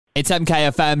It's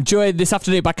MKFM, joined this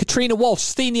afternoon by Katrina Walsh,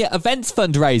 Senior Events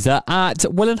Fundraiser at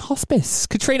Willen Hospice.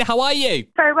 Katrina, how are you?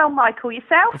 Very well, Michael.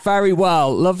 Yourself? Very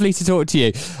well. Lovely to talk to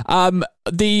you.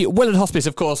 The Willen Hospice,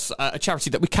 of course, a charity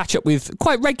that we catch up with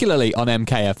quite regularly on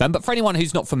MKFM. But for anyone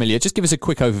who's not familiar, just give us a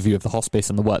quick overview of the hospice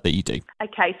and the work that you do.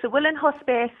 Okay, so Willen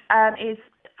Hospice is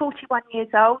 41 years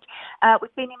old.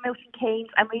 We've been in Milton Keynes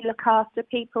and we look after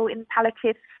people in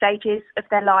palliative stages of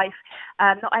their life,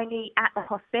 not only at the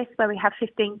hospice where we have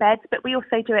 15 beds, but we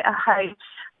also do it at home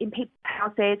in people's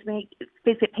houses. We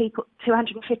visit people,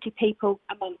 250 people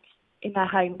a month in their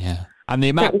homes. Yeah, and the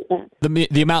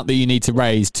amount that you need to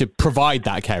raise to provide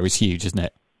that care is huge, isn't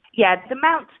it? Yeah, the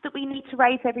amount that we need to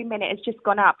raise every minute has just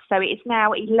gone up. So it is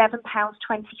now £11.23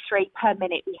 per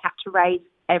minute we have to raise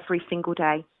every single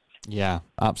day. Yeah,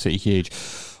 absolutely huge.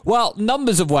 Well,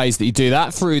 numbers of ways that you do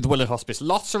that through the Willen Hospice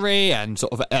Lottery and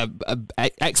sort of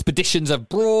expeditions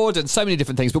abroad and so many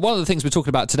different things. But one of the things we're talking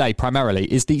about today primarily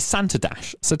is the Santa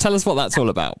Dash. So tell us what that's all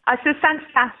about. So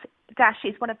Santa Dash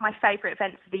is one of my favourite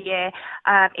events of the year.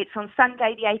 It's on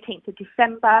Sunday, the 18th of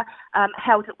December,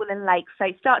 held at Willen Lake. So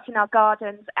it starts in our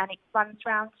gardens and it runs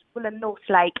around Willen North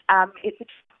Lake. It's a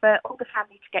for all the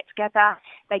family to get together.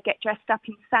 They get dressed up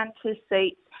in Santa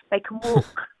suits. They can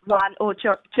walk, run or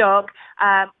jog.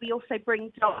 We also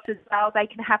bring dogs as well. They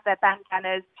can have their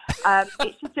bandanas.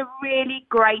 It's just a really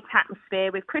great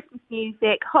atmosphere with Christmas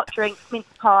music, hot drinks, mince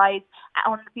pies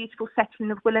on the beautiful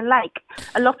setting of Willen Lake.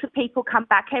 A lot of people come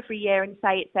back every year and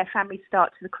say it's their family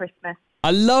start to the Christmas. I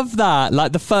love that.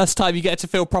 Like the first time you get to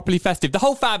feel properly festive. The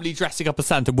whole family dressing up as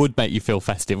Santa would make you feel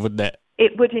festive, wouldn't it?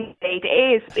 It would indeed. It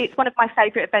is. It's one of my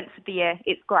favourite events of the year.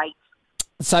 It's great.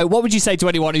 So what would you say to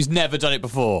anyone who's never done it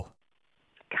before?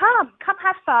 Come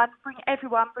have fun. Bring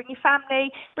everyone. Bring your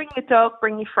family. Bring the dog.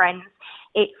 Bring your friends.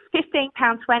 It's £15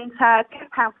 to enter, £10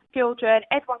 for children.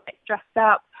 Everyone gets dressed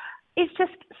up. It's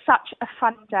just such a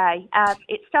fun day.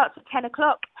 It starts at 10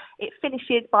 o'clock. It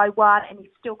finishes by 1 and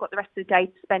you've still got the rest of the day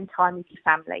to spend time with your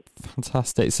family.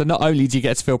 Fantastic. So not only do you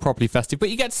get to feel properly festive, but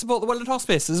you get to support the Willen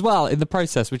Hospice as well in the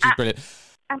process, which is brilliant.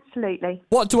 Absolutely.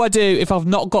 What do I do if I've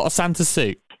not got a Santa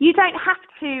suit? You don't have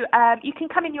to. You can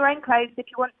come in your own clothes if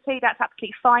you want to. That's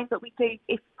absolutely fine. But we do,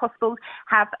 if possible,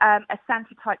 have a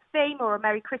Santa-type theme or a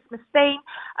Merry Christmas theme.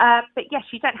 But yes,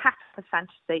 you don't have to have a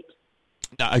Santa suit.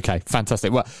 Okay,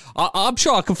 fantastic. Well, I'm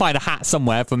sure I can find a hat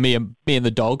somewhere for me and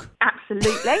the dog.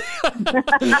 Absolutely.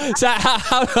 So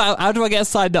how do I get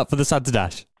signed up for the Santa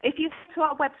Dash? If you go to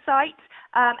our website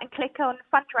and click on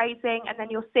fundraising, and then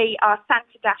you'll see our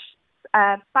Santa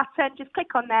Dash button. Just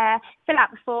click on there, fill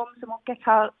out the forms, and we'll get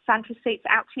our Santa suits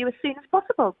out to you as soon as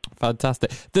possible.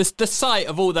 Fantastic. The sight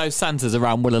of all those Santas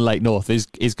around Willen Lake North is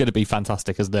going to be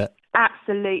fantastic, isn't it?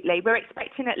 Absolutely. We're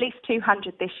expecting at least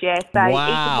 200 this year. So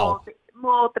wow. Even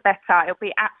more the better. It'll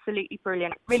be absolutely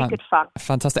brilliant. Really good fun.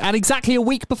 Fantastic. And exactly a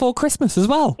week before Christmas as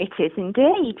well. It is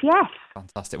indeed, yes.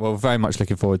 Fantastic. Well, we're very much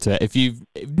looking forward to it. If you've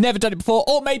never done it before,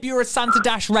 or maybe you're a Santa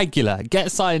Dash regular,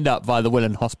 get signed up via the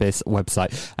Willen Hospice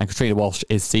website. And Katrina Walsh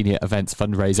is Senior Events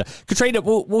Fundraiser. Katrina,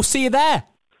 we'll see you there.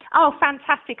 Oh,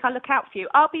 fantastic. I'll look out for you.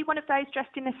 I'll be one of those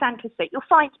dressed in a Santa suit. You'll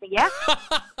find me, yeah?